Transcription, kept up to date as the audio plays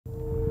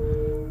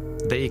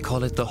They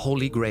call it the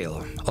holy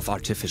grail of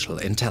artificial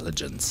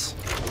intelligence.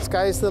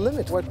 Sky is the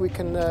limit, what we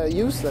can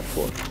use that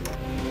for.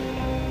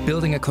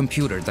 Building a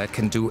computer that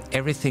can do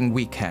everything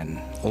we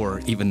can,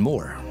 or even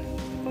more.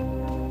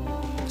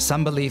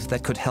 Some believe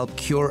that could help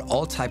cure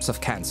all types of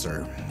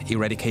cancer,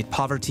 eradicate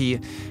poverty,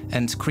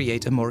 and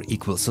create a more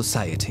equal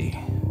society.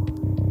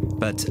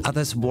 But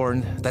others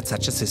warn that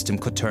such a system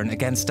could turn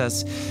against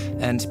us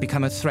and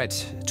become a threat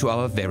to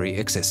our very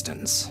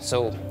existence.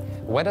 So,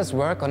 where does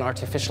work on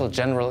artificial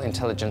general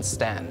intelligence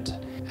stand?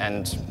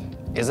 And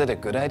is it a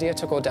good idea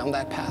to go down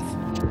that path?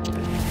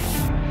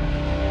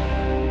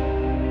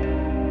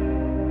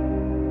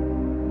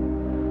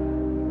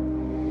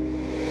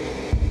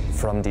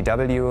 From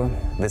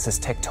DW, this is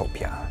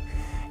Techtopia.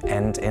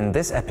 And in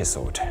this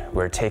episode,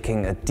 we're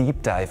taking a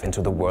deep dive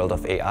into the world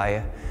of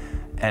AI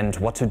and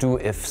what to do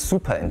if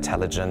super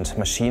intelligent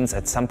machines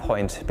at some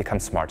point become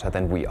smarter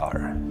than we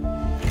are.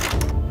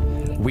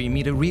 We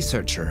meet a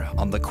researcher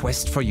on the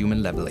quest for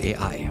human-level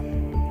AI.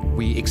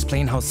 We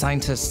explain how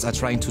scientists are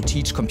trying to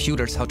teach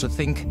computers how to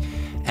think,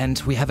 and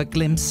we have a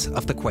glimpse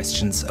of the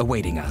questions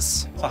awaiting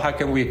us. So how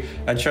can we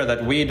ensure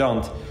that we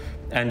don't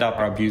end up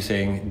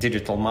abusing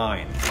digital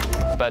mind?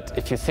 But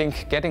if you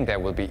think getting there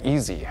will be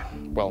easy,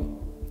 well,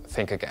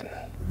 think again.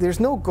 There's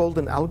no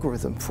golden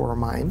algorithm for a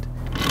mind.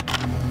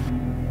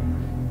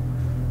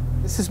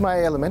 This is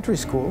my elementary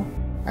school,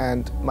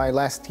 and my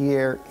last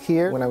year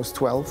here, when I was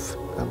 12,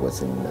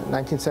 was in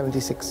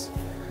 1976.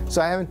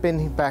 So I haven't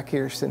been back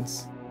here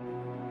since.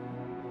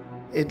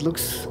 It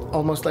looks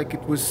almost like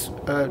it was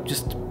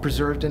just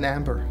preserved in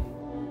amber.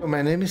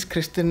 My name is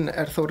Kristinn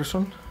R.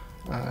 Thorsson,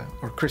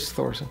 or Chris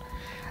Thorsson,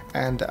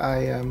 and I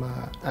am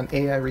an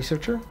AI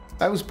researcher.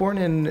 I was born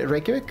in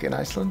Reykjavik in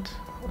Iceland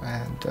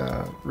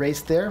and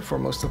raised there for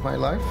most of my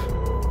life.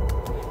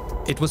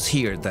 It was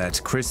here that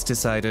Chris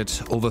decided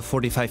over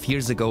 45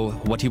 years ago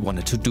what he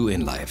wanted to do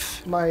in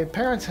life. My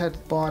parents had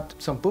bought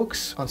some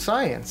books on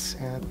science,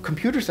 and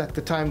computers at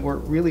the time were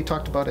really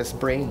talked about as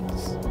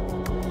brains.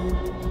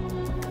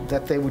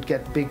 That they would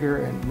get bigger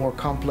and more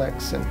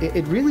complex, and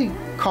it really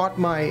caught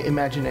my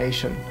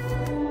imagination.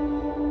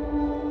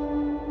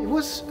 It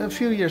was a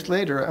few years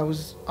later, I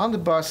was on the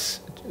bus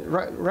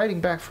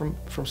riding back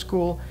from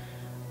school,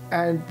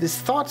 and this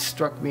thought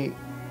struck me.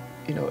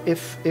 You know,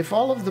 if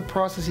all of the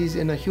processes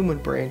in a human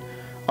brain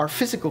are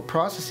physical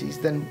processes,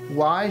 then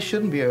why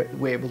shouldn't we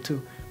be able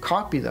to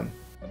copy them?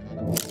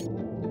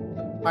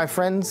 My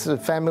friends,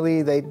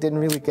 family, they didn't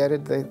really get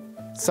it.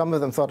 Some of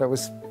them thought I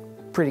was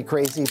pretty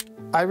crazy.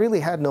 I really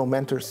had no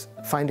mentors.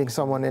 Finding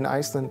someone in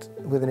Iceland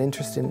with an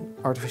interest in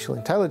artificial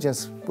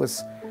intelligence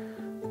was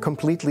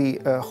completely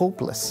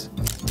hopeless.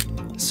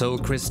 So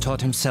Chris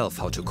taught himself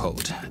how to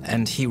code,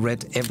 and he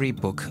read every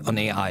book on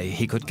AI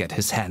he could get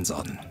his hands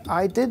on.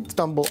 I did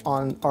stumble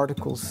on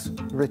articles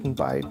written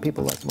by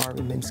people like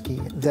Marvin Minsky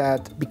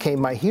that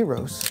became my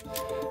heroes.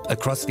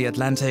 Across the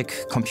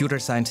Atlantic, computer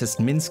scientist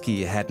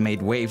Minsky had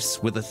made waves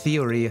with a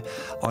theory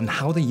on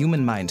how the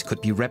human mind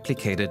could be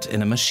replicated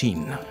in a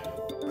machine.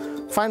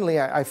 Finally,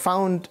 I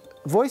found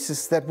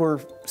voices that were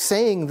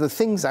saying the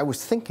things I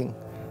was thinking.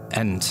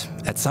 And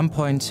at some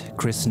point,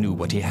 Chris knew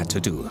what he had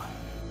to do.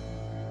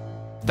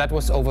 That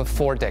was over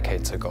 4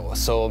 decades ago,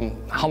 so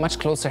how much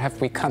closer have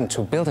we come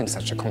to building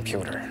such a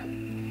computer?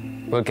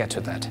 We'll get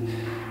to that.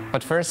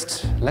 But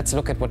first, let's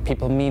look at what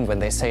people mean when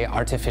they say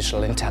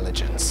artificial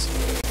intelligence.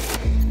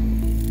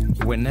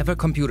 Whenever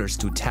computers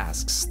do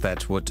tasks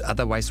that would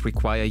otherwise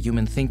require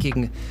human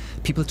thinking,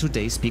 people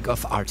today speak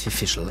of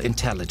artificial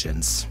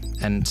intelligence.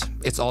 And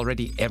it's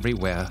already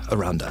everywhere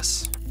around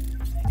us.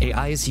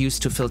 AI is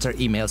used to filter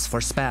emails for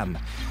spam,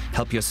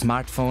 help your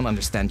smartphone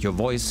understand your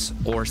voice,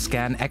 or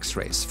scan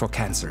X-rays for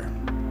cancer.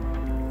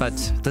 But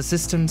the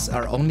systems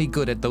are only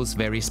good at those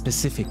very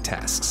specific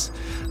tasks,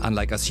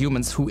 unlike us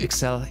humans who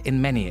excel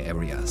in many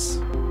areas.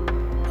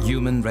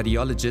 Human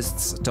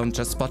radiologists don't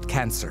just spot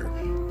cancer.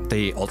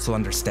 They also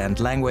understand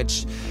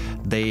language,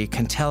 they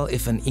can tell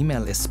if an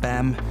email is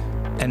spam,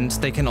 and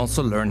they can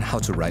also learn how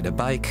to ride a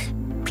bike,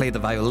 play the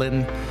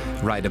violin,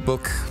 write a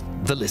book,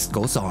 the list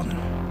goes on.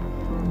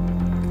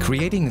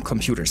 Creating a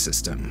computer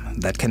system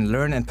that can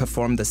learn and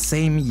perform the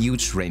same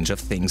huge range of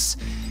things,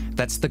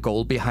 that's the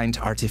goal behind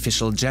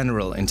artificial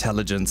general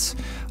intelligence,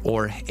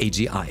 or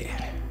AGI.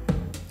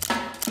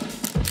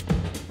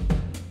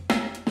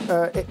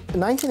 In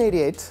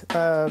 1988,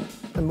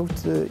 I moved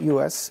to the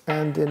US,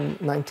 and in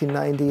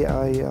 1990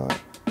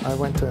 I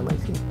went to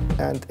MIT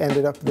and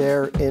ended up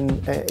there in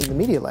the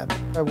media lab.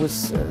 I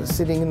was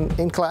sitting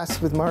in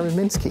class with Marvin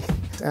Minsky,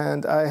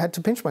 and I had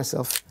to pinch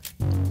myself.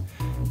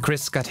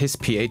 Chris got his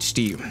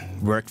PhD,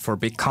 worked for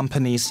big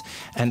companies,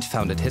 and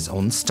founded his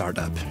own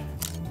startup.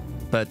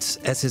 But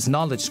as his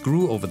knowledge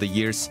grew over the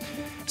years,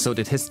 so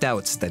did his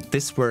doubts that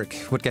this work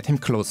would get him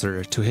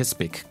closer to his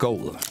big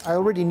goal. I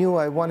already knew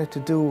I wanted to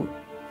do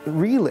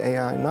real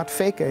AI, not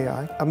fake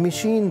AI. A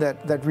machine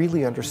that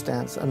really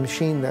understands, a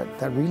machine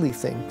that really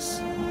thinks.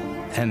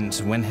 And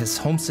when his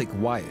homesick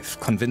wife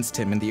convinced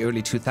him in the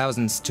early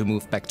 2000s to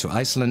move back to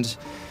Iceland,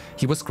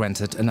 he was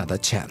granted another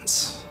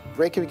chance.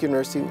 Reykjavik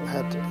University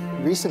had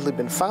recently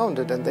been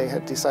founded, and they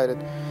had decided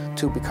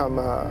to become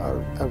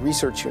a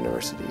research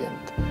university,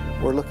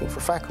 and were looking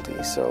for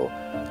faculty. So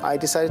I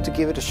decided to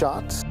give it a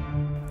shot.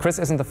 Chris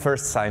isn't the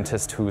first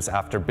scientist who's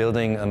after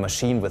building a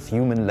machine with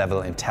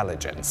human-level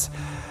intelligence.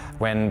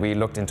 When we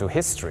looked into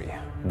history,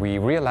 we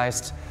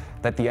realized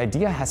that the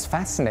idea has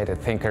fascinated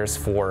thinkers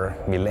for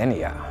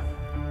millennia.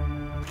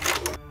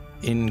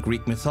 In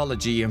Greek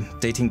mythology,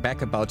 dating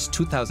back about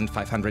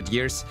 2,500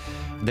 years,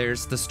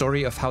 there's the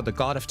story of how the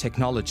god of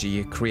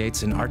technology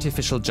creates an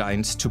artificial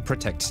giant to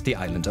protect the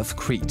island of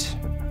Crete.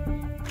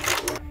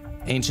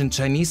 Ancient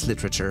Chinese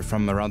literature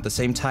from around the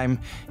same time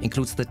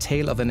includes the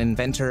tale of an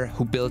inventor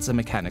who builds a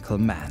mechanical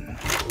man.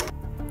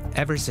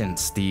 Ever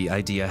since, the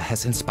idea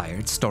has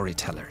inspired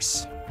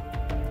storytellers.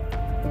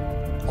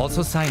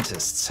 Also,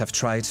 scientists have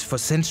tried for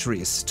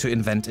centuries to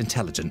invent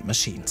intelligent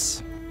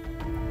machines.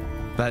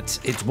 But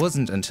it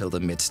wasn't until the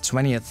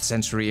mid-20th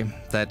century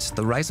that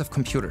the rise of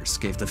computers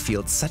gave the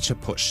field such a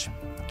push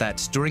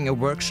that during a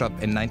workshop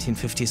in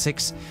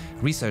 1956,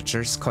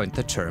 researchers coined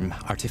the term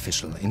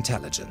artificial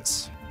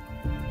intelligence.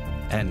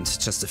 And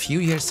just a few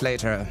years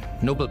later,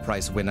 Nobel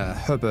Prize winner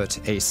Herbert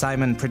A.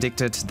 Simon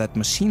predicted that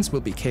machines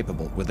will be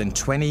capable within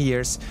 20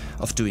 years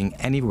of doing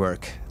any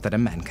work that a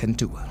man can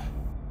do.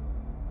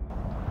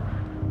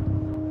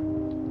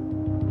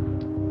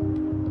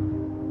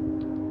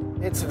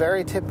 It's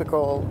very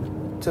typical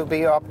to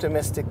be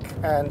optimistic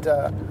and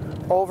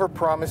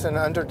overpromise and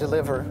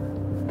underdeliver.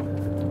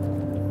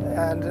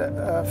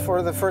 And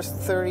for the first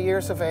 30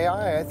 years of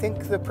AI, I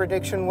think the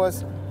prediction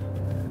was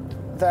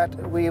that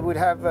we would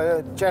have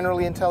a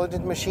generally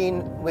intelligent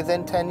machine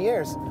within 10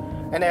 years.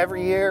 And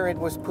every year it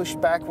was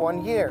pushed back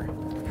 1 year.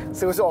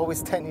 So it was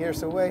always 10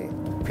 years away.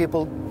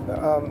 People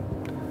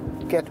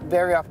get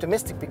very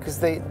optimistic because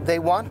they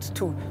want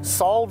to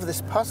solve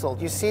this puzzle.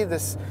 You see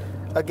this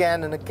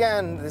again and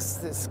again,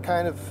 this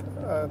kind of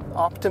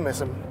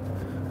optimism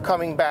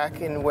coming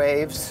back in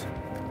waves,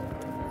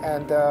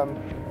 and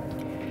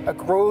a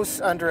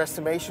gross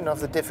underestimation of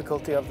the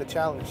difficulty of the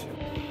challenge.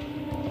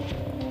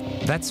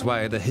 That's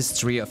why the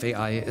history of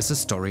AI is a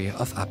story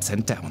of ups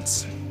and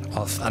downs,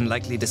 of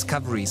unlikely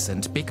discoveries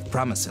and big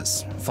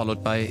promises,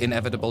 followed by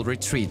inevitable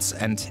retreats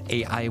and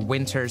AI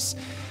winters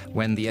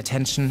when the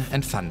attention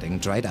and funding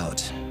dried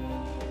out.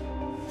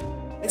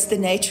 It's the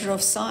nature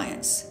of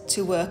science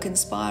to work in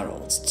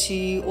spirals,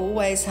 to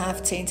always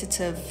have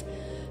tentative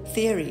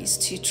theories,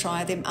 to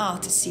try them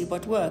out, to see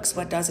what works,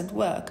 what doesn't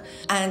work.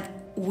 And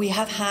we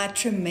have had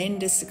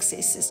tremendous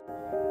successes.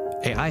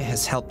 AI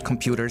has helped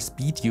computers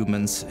beat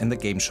humans in the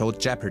game show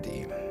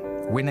Jeopardy,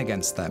 win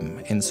against them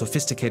in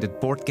sophisticated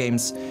board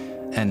games,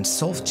 and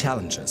solve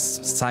challenges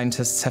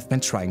scientists have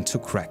been trying to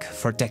crack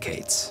for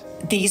decades.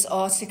 These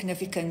are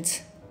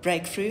significant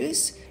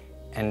breakthroughs.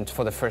 And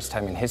for the first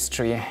time in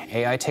history,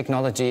 AI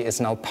technology is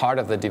now part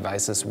of the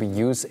devices we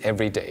use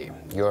every day.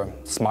 Your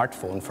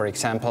smartphone, for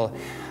example,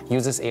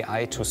 uses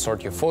AI to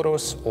sort your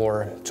photos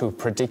or to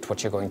predict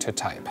what you're going to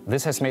type.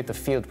 This has made the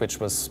field, which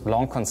was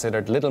long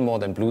considered little more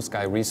than blue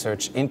sky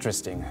research,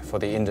 interesting for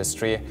the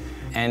industry,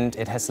 and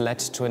it has led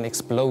to an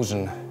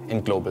explosion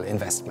in global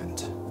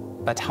investment.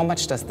 But how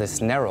much does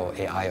this narrow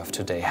AI of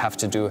today have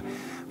to do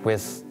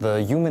with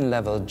the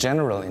human-level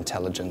general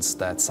intelligence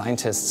that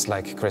scientists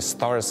like Chris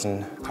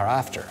Thoresen are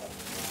after?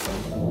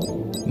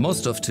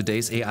 Most of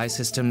today's AI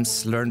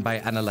systems learn by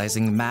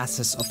analyzing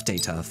masses of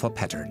data for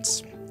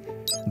patterns.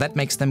 That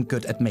makes them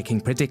good at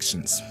making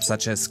predictions,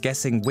 such as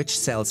guessing which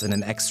cells in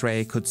an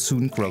X-ray could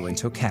soon grow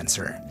into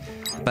cancer.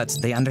 But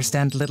they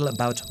understand little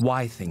about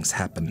why things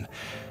happen,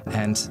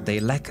 and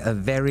they lack a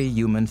very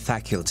human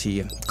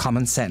faculty,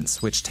 common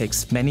sense, which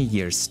takes many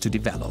years to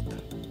develop.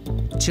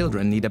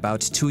 Children need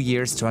about 2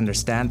 years to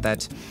understand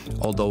that,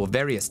 although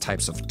various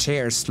types of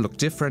chairs look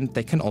different,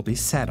 they can all be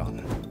sat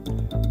on.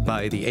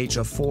 By the age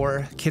of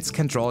 4, kids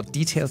can draw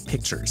detailed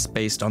pictures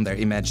based on their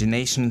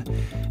imagination,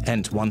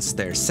 and once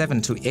they're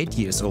 7 to 8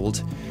 years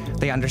old,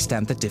 they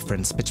understand the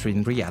difference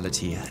between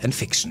reality and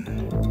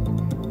fiction.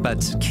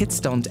 But kids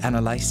don't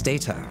analyze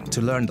data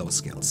to learn those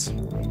skills.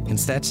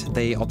 Instead,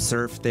 they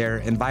observe their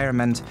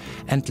environment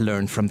and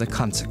learn from the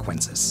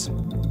consequences.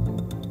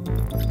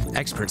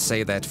 Experts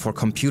say that for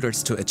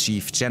computers to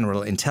achieve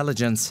general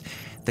intelligence,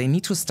 they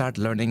need to start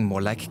learning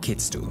more like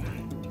kids do.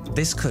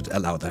 This could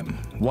allow them,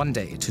 one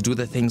day, to do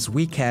the things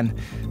we can,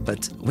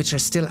 but which are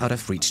still out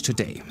of reach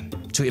today.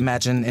 To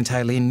imagine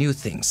entirely new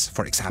things,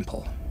 for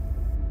example.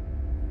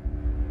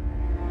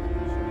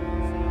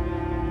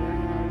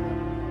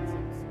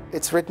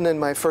 It's written in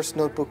my first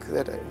notebook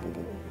that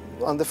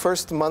on the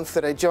first month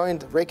that I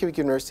joined Reykjavik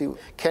University,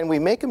 can we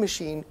make a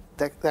machine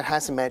that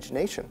has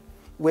imagination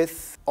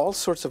with all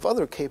sorts of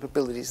other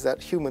capabilities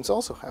that humans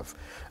also have?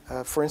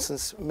 For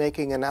instance,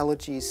 making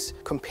analogies,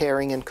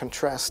 comparing and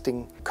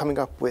contrasting, coming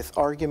up with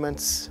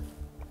arguments,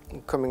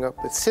 coming up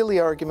with silly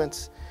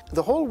arguments,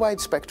 the whole wide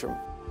spectrum.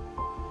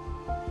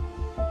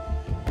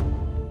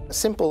 A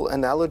simple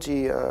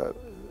analogy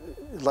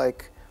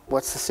like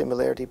what's the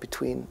similarity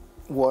between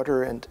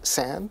water and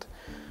sand?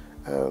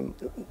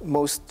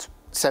 Most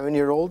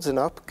 7-year-olds and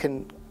up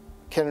can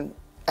can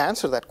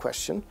answer that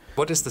question.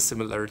 What is the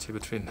similarity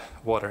between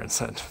water and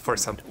sand, for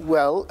example?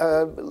 Well,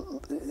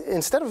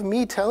 instead of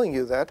me telling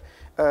you that,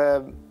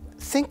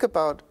 think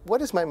about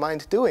what is my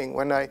mind doing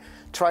when I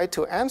try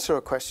to answer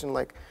a question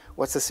like,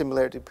 what's the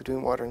similarity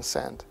between water and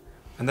sand?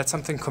 And that's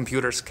something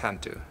computers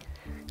can't do.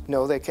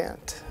 No, they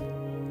can't.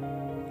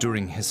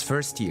 During his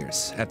first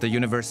years at the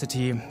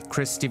university,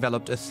 Chris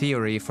developed a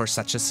theory for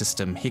such a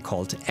system he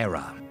called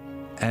ERA.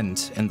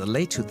 And in the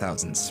late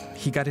 2000s,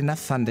 he got enough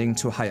funding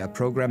to hire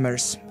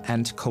programmers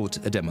and code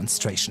a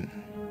demonstration.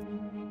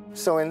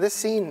 So in this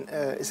scene,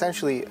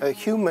 essentially, a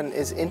human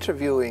is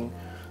interviewing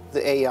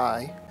the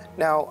AI.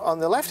 Now, on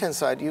the left-hand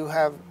side, you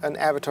have an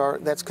avatar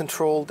that's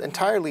controlled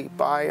entirely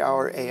by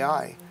our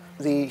AI.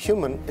 The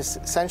human is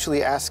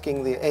essentially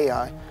asking the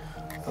AI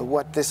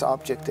what this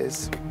object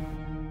is.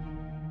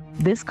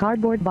 This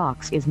cardboard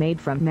box is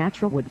made from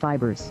natural wood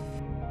fibers.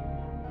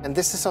 And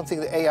this is something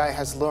the AI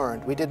has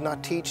learned. We did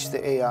not teach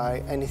the AI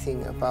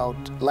anything about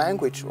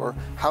language or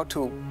how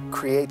to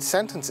create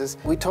sentences.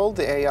 We told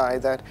the AI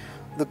that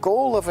the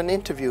goal of an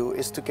interview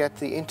is to get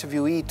the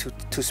interviewee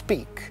to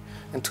speak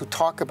and to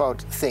talk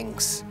about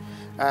things,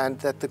 and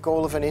that the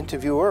goal of an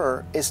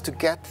interviewer is to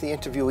get the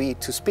interviewee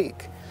to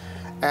speak.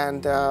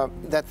 And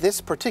that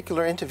this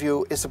particular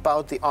interview is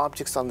about the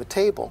objects on the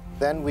table.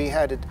 Then we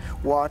had it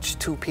watch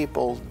two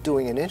people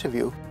doing an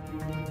interview.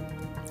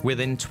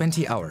 Within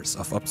 20 hours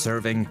of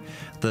observing,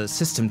 the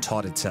system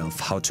taught itself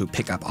how to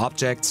pick up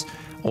objects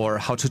or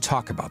how to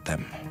talk about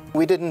them.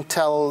 We didn't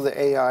tell the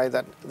AI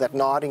that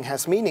nodding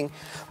has meaning,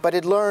 but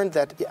it learned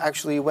that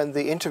actually when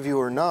the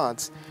interviewer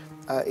nods,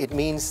 it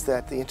means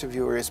that the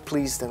interviewer is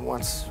pleased and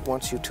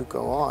wants you to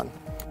go on.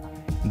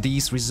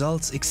 These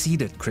results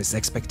exceeded Chris'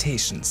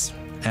 expectations,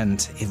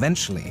 and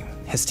eventually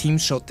his team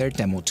showed their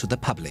demo to the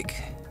public.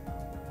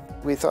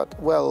 We thought,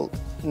 well,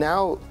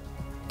 now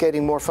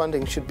getting more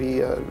funding should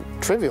be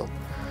trivial,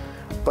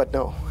 but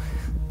no.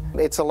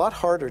 It's a lot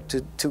harder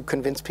to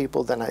convince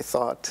people than I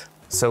thought.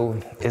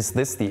 So, is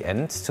this the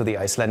end to the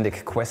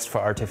Icelandic quest for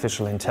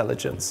artificial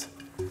intelligence?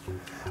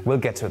 We'll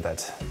get to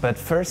that, but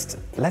first,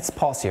 let's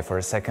pause here for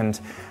a second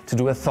to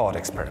do a thought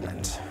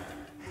experiment.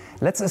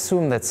 Let's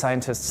assume that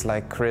scientists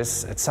like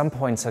Chris at some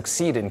point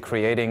succeed in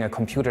creating a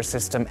computer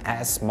system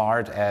as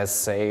smart as,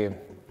 say,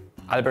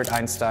 Albert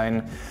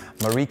Einstein,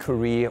 Marie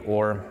Curie,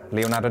 or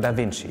Leonardo da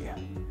Vinci.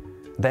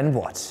 Then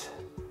what?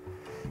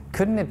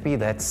 Couldn't it be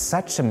that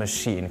such a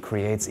machine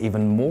creates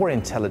even more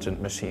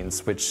intelligent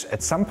machines, which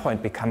at some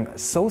point become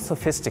so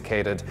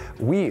sophisticated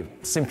we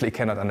simply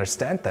cannot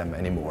understand them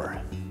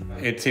anymore?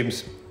 It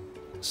seems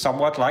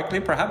somewhat likely,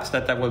 perhaps,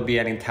 that there will be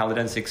an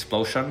intelligence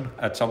explosion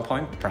at some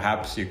point.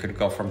 Perhaps you could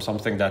go from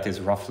something that is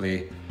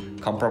roughly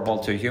comparable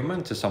to a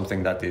human to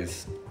something that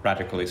is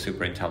radically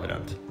super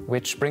intelligent.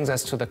 Which brings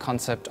us to the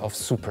concept of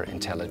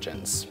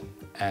superintelligence,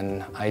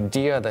 an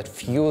idea that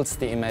fuels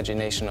the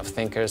imagination of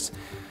thinkers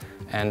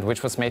and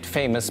which was made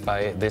famous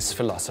by this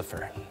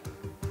philosopher.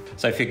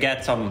 So if you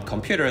get some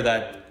computer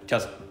that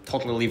just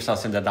totally leaves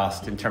us in the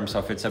dust in terms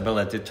of its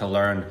ability to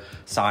learn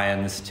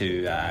science,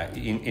 to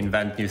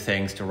invent new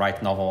things, to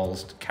write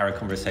novels, to carry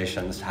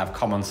conversations, to have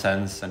common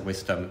sense and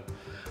wisdom,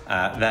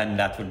 then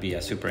that would be a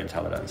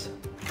superintelligence.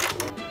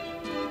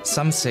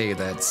 Some say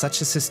that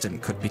such a system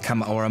could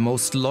become our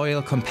most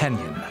loyal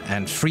companion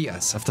and free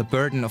us of the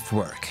burden of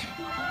work.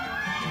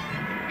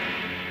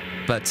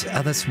 But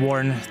others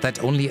warn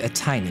that only a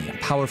tiny,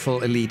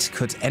 powerful elite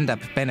could end up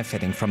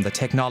benefiting from the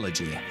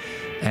technology.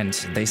 And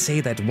they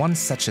say that once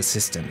such a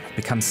system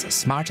becomes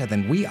smarter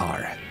than we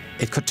are,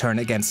 it could turn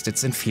against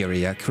its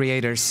inferior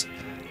creators,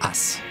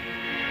 us.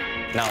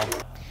 Now,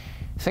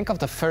 think of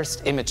the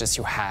first images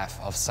you have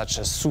of such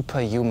a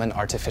superhuman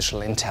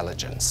artificial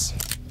intelligence.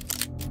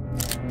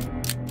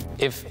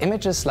 If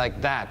images like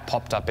that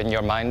popped up in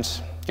your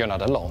mind, you're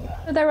not alone.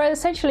 There are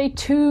essentially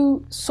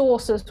two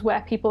sources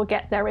where people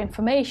get their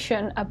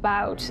information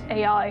about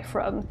AI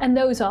from, and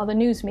those are the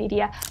news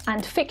media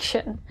and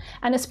fiction.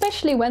 And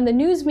especially when the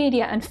news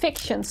media and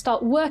fiction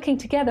start working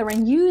together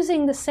and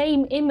using the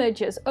same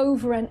images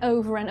over and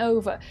over and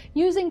over,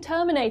 using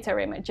Terminator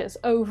images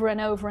over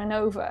and over and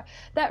over,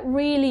 that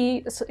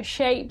really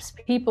shapes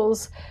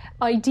people's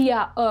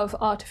idea of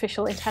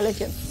artificial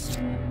intelligence.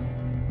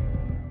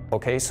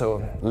 Okay,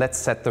 so let's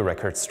set the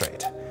record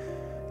straight.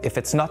 If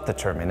it's not the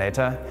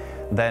Terminator,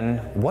 then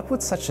what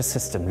would such a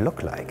system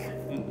look like?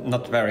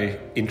 Not very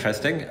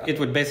interesting. It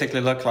would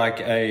basically look like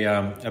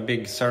a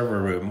big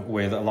server room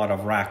with a lot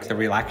of racks. The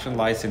real action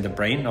lies in the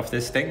brain of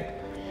this thing.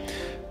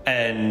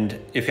 And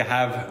if you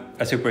have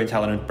a super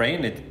intelligent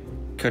brain, it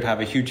could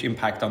have a huge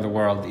impact on the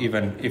world,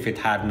 even if it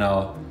had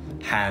no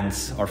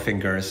hands or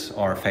fingers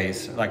or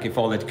face. Like if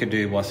all it could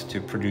do was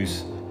to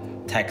produce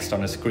text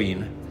on a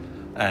screen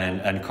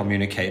and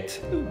communicate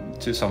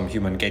to some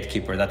human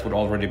gatekeeper, that would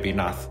already be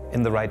enough.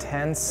 In the right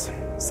hands,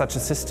 such a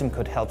system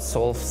could help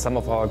solve some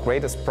of our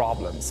greatest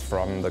problems,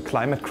 from the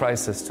climate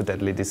crisis to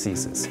deadly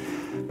diseases.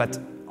 But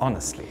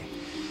honestly,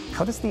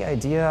 how does the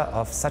idea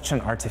of such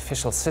an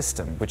artificial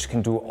system, which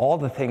can do all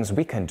the things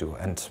we can do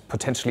and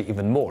potentially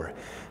even more,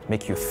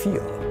 make you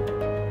feel?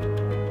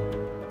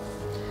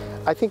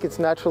 I think it's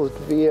natural to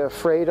be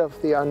afraid of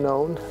the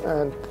unknown,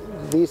 and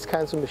these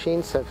kinds of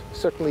machines have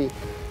certainly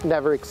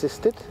never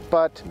existed.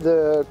 But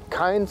the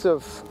kinds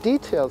of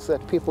details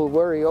that people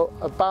worry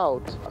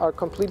about are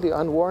completely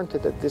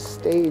unwarranted at this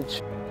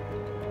stage.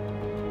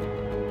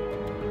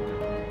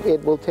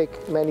 It will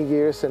take many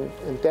years and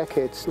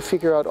decades to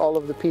figure out all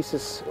of the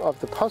pieces of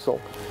the puzzle.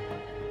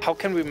 How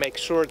can we make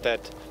sure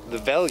that the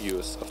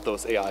values of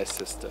those AI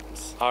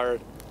systems are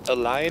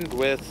aligned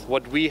with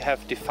what we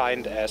have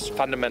defined as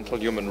fundamental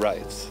human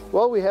rights?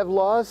 Well, we have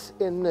laws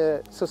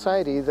in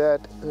society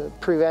that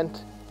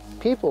prevent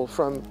people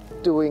from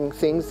doing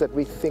things that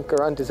we think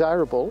are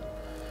undesirable,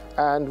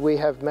 and we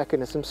have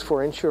mechanisms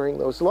for ensuring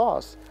those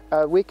laws.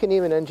 We can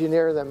even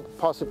engineer them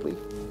possibly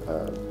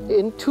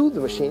into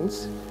the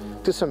machines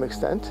to some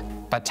extent.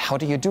 But how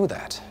do you do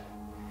that?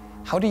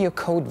 How do you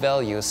code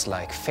values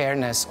like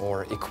fairness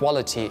or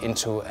equality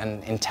into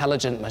an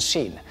intelligent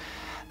machine?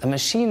 A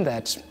machine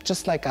that,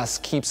 just like us,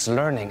 keeps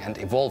learning and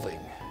evolving.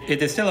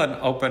 It is still an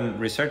open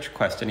research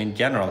question in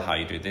general how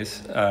you do this.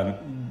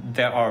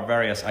 There are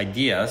various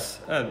ideas.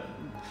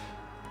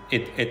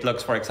 It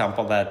looks, for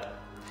example, that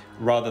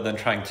rather than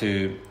trying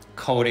to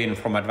code in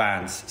from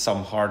advance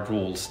some hard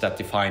rules that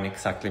define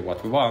exactly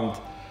what we want,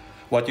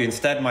 what you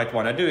instead might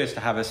want to do is to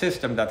have a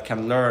system that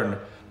can learn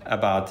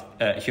about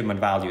human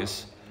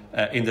values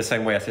in the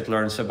same way as it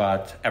learns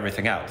about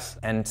everything else.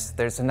 And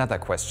there's another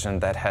question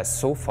that has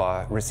so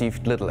far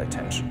received little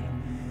attention.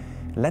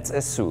 Let's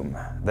assume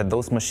that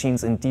those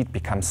machines indeed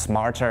become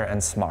smarter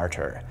and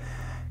smarter.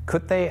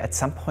 Could they at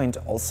some point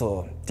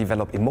also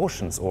develop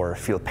emotions or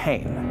feel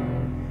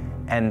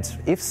pain? And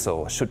if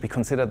so, should we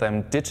consider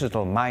them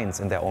digital minds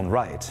in their own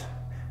right?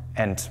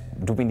 And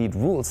do we need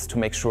rules to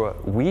make sure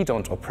we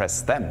don't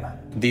oppress them?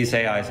 These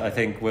AIs, I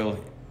think, will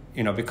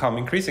become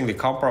increasingly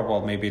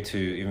comparable maybe to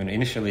even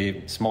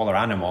initially smaller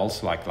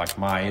animals like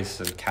mice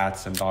and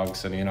cats and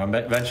dogs, and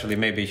eventually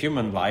maybe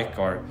human-like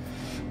or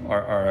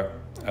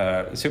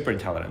super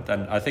intelligent.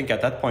 And I think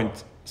at that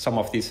point some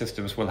of these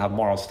systems will have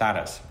moral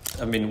status.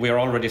 I mean, we're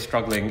already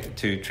struggling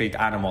to treat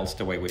animals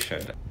the way we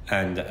should,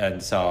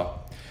 and so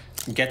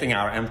getting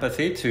our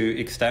empathy to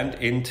extend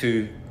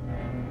into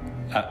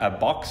a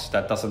box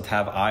that doesn't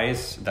have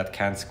eyes, that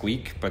can't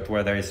squeak, but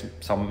where there is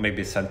some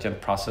maybe sentient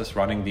process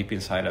running deep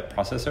inside a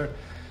processor,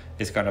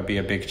 is going to be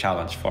a big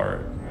challenge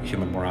for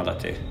human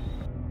morality.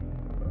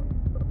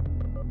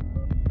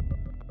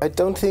 I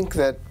don't think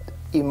that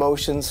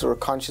emotions or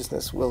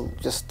consciousness will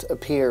just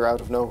appear out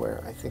of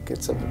nowhere. I think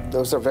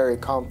those are very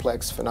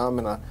complex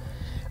phenomena,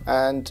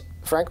 and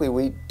frankly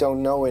we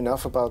don't know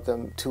enough about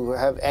them to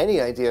have any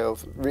idea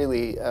of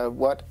really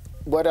what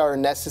are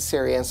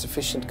necessary and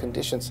sufficient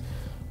conditions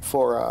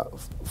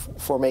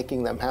for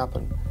making them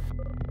happen.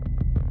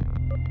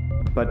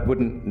 But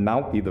wouldn't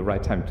now be the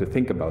right time to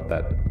think about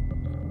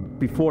that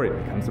before it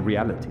becomes a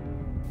reality?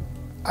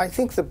 I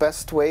think the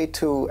best way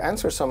to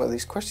answer some of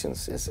these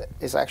questions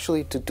is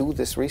actually to do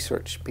this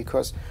research,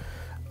 because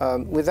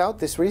without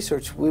this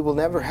research we will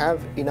never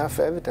have enough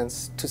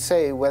evidence to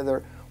say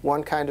whether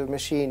one kind of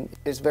machine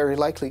is very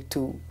likely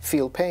to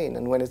feel pain,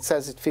 and when it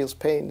says it feels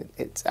pain,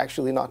 it's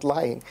actually not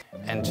lying.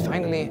 And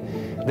finally,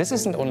 this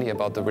isn't only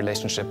about the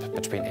relationship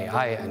between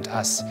AI and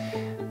us.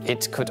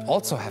 It could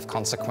also have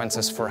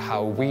consequences for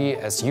how we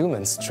as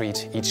humans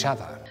treat each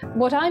other.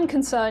 What I'm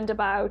concerned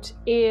about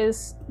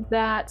is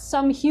that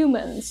some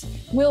humans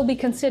will be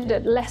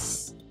considered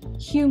less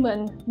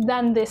human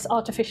than this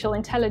artificial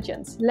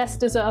intelligence, less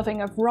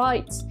deserving of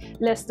rights,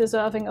 less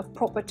deserving of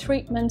proper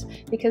treatment,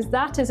 because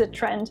that is a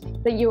trend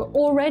that you're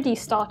already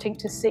starting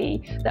to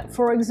see, that,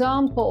 for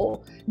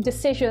example,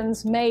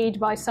 decisions made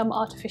by some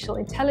artificial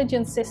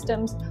intelligence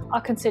systems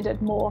are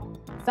considered more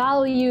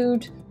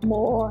valued,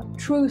 more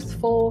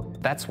truthful.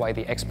 That's why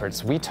the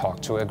experts we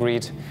talked to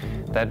agreed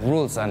that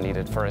rules are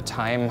needed for a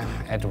time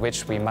at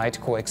which we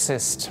might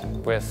coexist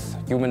with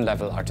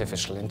human-level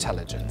artificial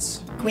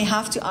intelligence. We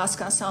have to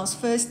ask ourselves,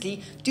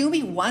 firstly, do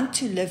we want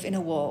to live in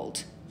a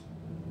world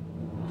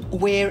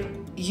where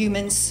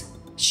humans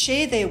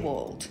share their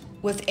world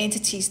with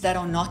entities that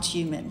are not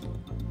human,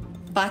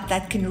 but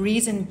that can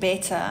reason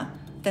better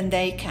than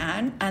they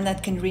can, and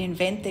that can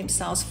reinvent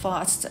themselves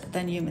faster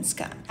than humans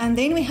can? And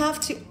then we have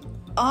to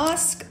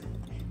ask,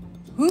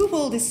 who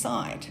will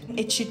decide?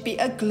 It should be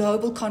a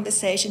global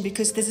conversation,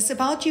 because this is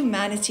about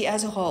humanity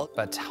as a whole.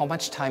 But how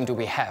much time do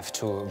we have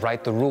to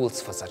write the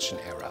rules for such an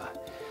era?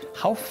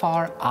 How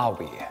far are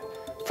we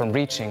from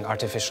reaching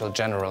artificial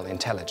general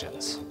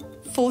intelligence?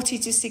 40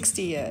 to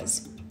 60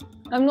 years.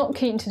 I'm not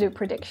keen to do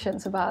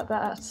predictions about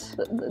that.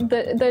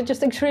 They're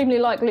just extremely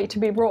likely to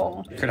be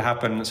wrong. It could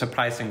happen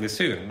surprisingly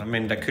soon. I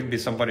mean, there could be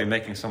somebody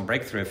making some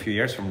breakthrough a few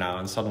years from now,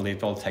 and suddenly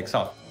it all takes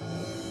off.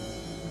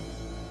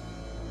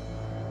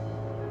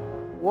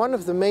 One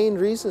of the main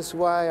reasons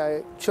why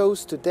I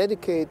chose to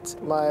dedicate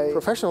my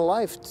professional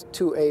life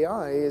to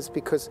AI is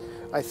because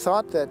I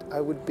thought that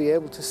I would be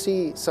able to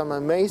see some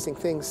amazing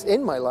things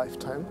in my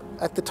lifetime.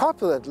 At the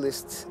top of that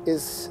list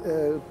is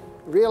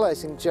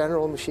realizing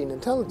general machine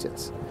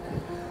intelligence.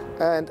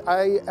 And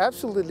I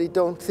absolutely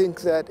don't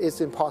think that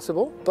it's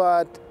impossible,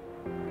 but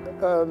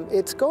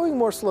it's going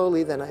more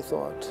slowly than I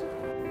thought.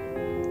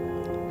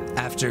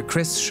 After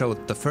Chris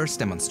showed the first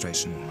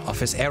demonstration of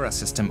his ERA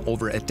system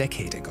over a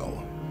decade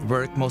ago,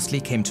 work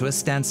mostly came to a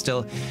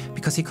standstill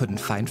because he couldn't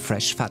find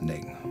fresh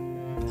funding.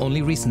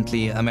 Only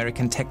recently,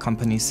 American tech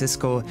company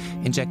Cisco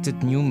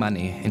injected new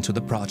money into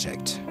the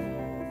project.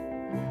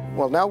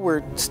 Well, now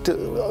we're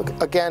still,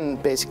 again,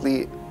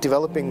 basically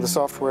developing the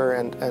software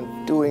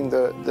and doing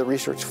the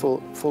research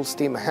full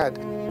steam ahead.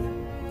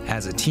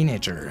 As a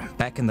teenager,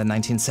 back in the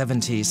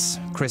 1970s,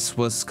 Chris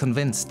was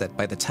convinced that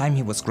by the time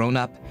he was grown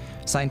up,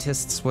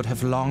 scientists would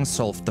have long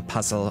solved the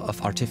puzzle of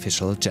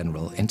artificial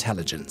general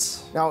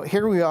intelligence. Now,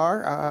 here we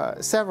are,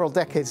 several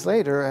decades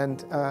later,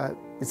 and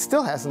it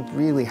still hasn't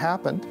really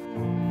happened.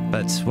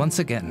 But once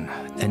again,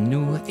 a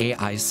new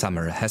AI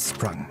summer has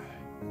sprung.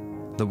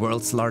 The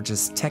world's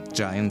largest tech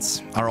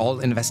giants are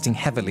all investing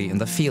heavily in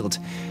the field.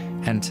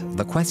 And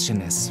the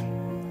question is,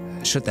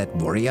 should that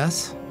worry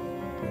us?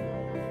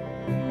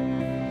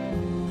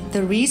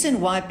 The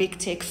reason why big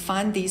tech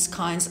fund these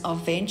kinds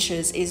of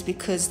ventures is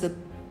because the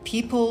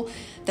people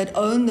that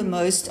own the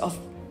most of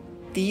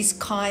these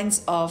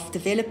kinds of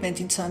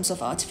development in terms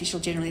of artificial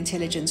general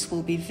intelligence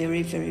will be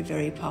very, very,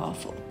 very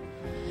powerful.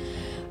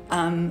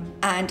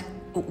 And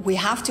we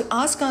have to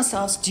ask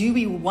ourselves, do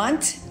we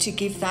want to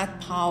give that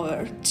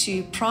power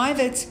to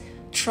private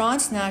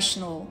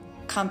transnational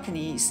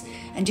companies?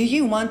 And do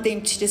you want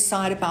them to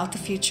decide about the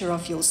future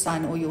of your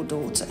son or your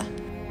daughter?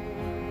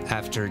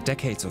 After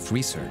decades of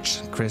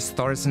research, Chris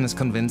Thorsen is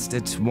convinced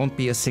it won't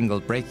be a single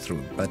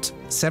breakthrough, but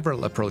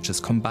several approaches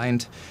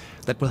combined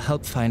that will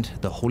help find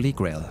the holy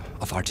grail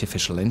of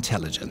artificial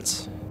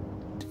intelligence.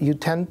 You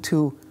tend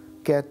to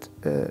get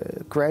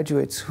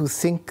graduates who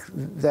think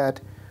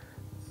that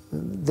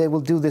they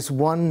will do this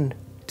one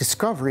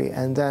discovery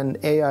and then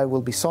AI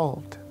will be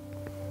solved.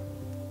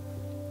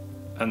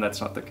 And that's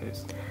not the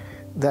case.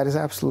 That is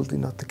absolutely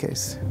not the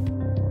case.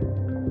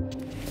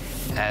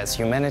 As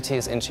humanity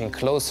is inching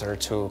closer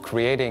to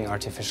creating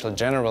artificial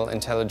general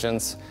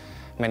intelligence,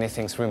 many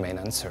things remain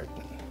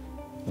uncertain.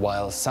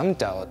 While some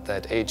doubt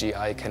that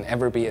AGI can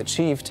ever be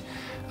achieved,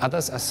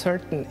 others are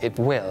certain it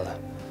will.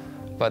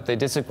 But they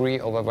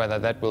disagree over whether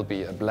that will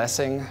be a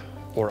blessing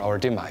or our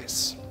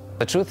demise.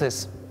 The truth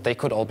is, they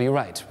could all be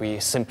right. We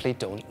simply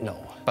don't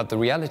know. But the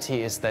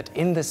reality is that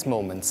in this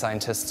moment,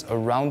 scientists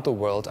around the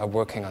world are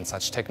working on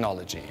such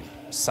technology.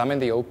 Some in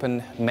the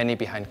open, many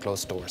behind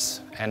closed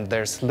doors. And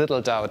there's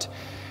little doubt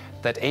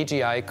that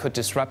AGI could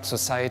disrupt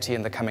society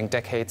in the coming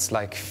decades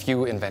like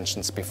few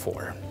inventions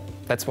before.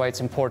 That's why it's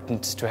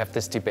important to have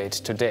this debate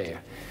today,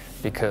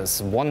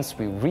 because once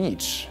we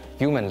reach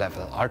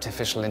human-level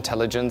artificial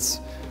intelligence,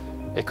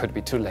 it could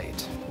be too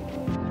late.